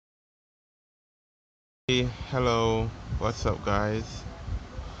Hey, hello, what's up guys?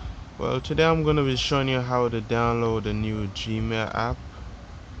 Well, today I'm going to be showing you how to download the new Gmail app,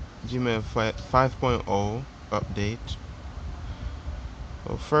 Gmail 5.0 update.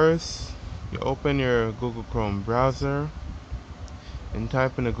 So first, you open your Google Chrome browser and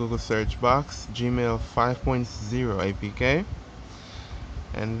type in the Google search box Gmail 5.0 APK,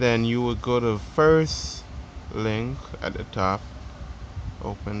 and then you will go to the first link at the top.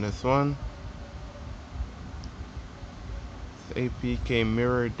 Open this one. It's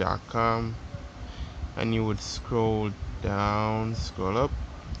apkmirror.com, and you would scroll down, scroll up,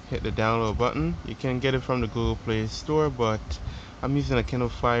 hit the download button. You can get it from the Google Play Store, but I'm using a Kindle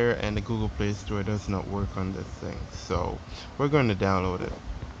Fire and the Google Play Store does not work on this thing, so we're going to download it.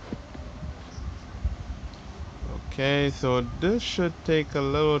 Okay, so this should take a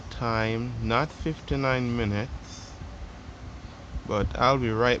little time, not 59 minutes, but I'll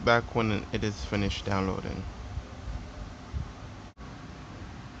be right back when it is finished downloading.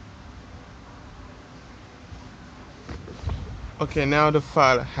 Okay, now the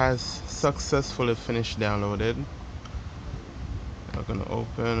file has successfully finished downloaded. We're gonna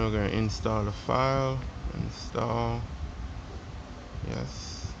open, we're gonna install the file, install,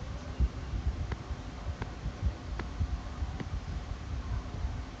 yes.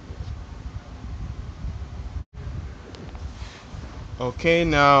 Okay,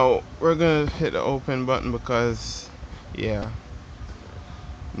 now we're gonna hit the open button because, yeah,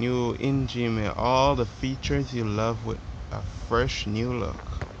 new in Gmail, all the features you love with a fresh new look.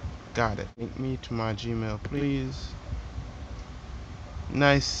 Got it. Link me to my Gmail, please.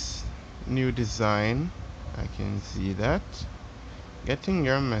 Nice new design. I can see that. Getting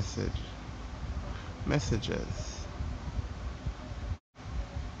your messages.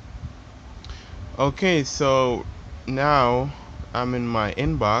 Okay, so now I'm in my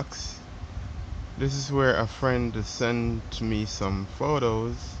inbox. This is where a friend sent me some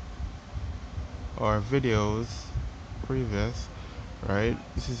photos or videos previous, right?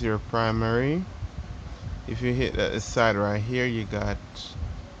 This is your primary. If you hit that side right here, you got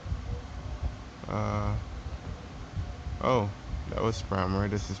uh oh, that was primary.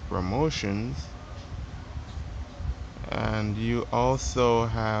 This is promotions, and you also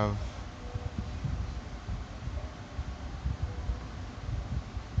have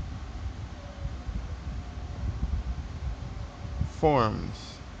forms.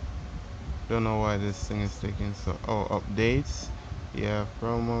 Don't know why this thing is taking so. Oh, updates. Yeah,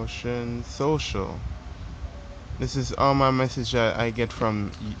 promotion, social. This is all my message that I get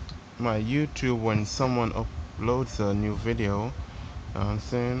from my YouTube when someone uploads a new video. Know what I'm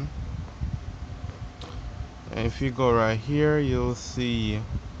saying? And if you go right here, you'll see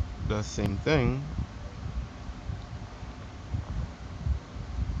the same thing.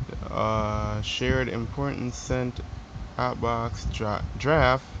 Shared important sent outbox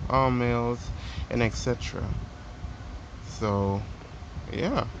draft all mails and etc. So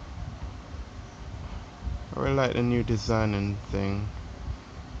yeah, I really like the new design and thing.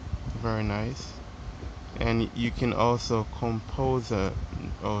 Very nice. And you can also compose a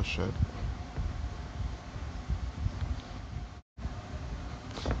oh shit.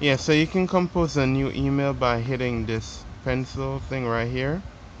 Yeah, so you can compose a new email by hitting this pencil thing right here,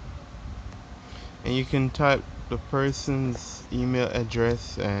 and you can type the person's email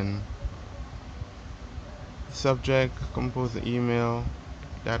address and subject, compose the email,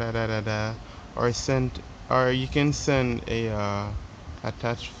 da da da da da, or send, or you can send a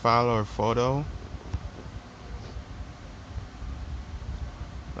attached file or photo.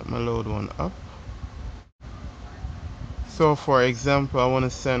 Let me load one up. So for example, I want to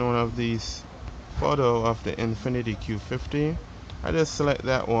send one of these photo of the Infinity Q50. I just select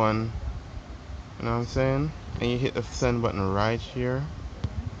that one, you know what I'm saying? And you hit the send button right here.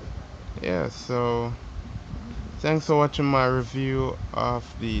 Yeah, so thanks for watching my review of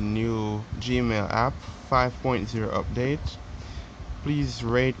the new Gmail app 5.0 update. Please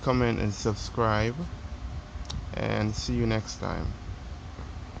rate, comment, and subscribe, and see you next time.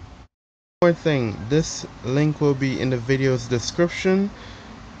 One more thing, this link will be in the video's description,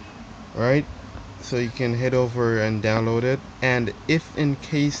 right? So you can head over and download it. And if in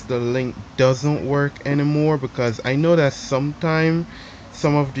case the link doesn't work anymore, because I know that sometimes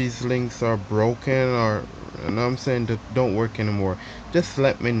some of these links are broken, or you know what I'm saying, that don't work anymore, just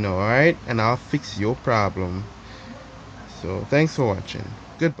let me know, alright, and I'll fix your problem. So thanks for watching.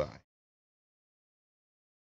 Goodbye.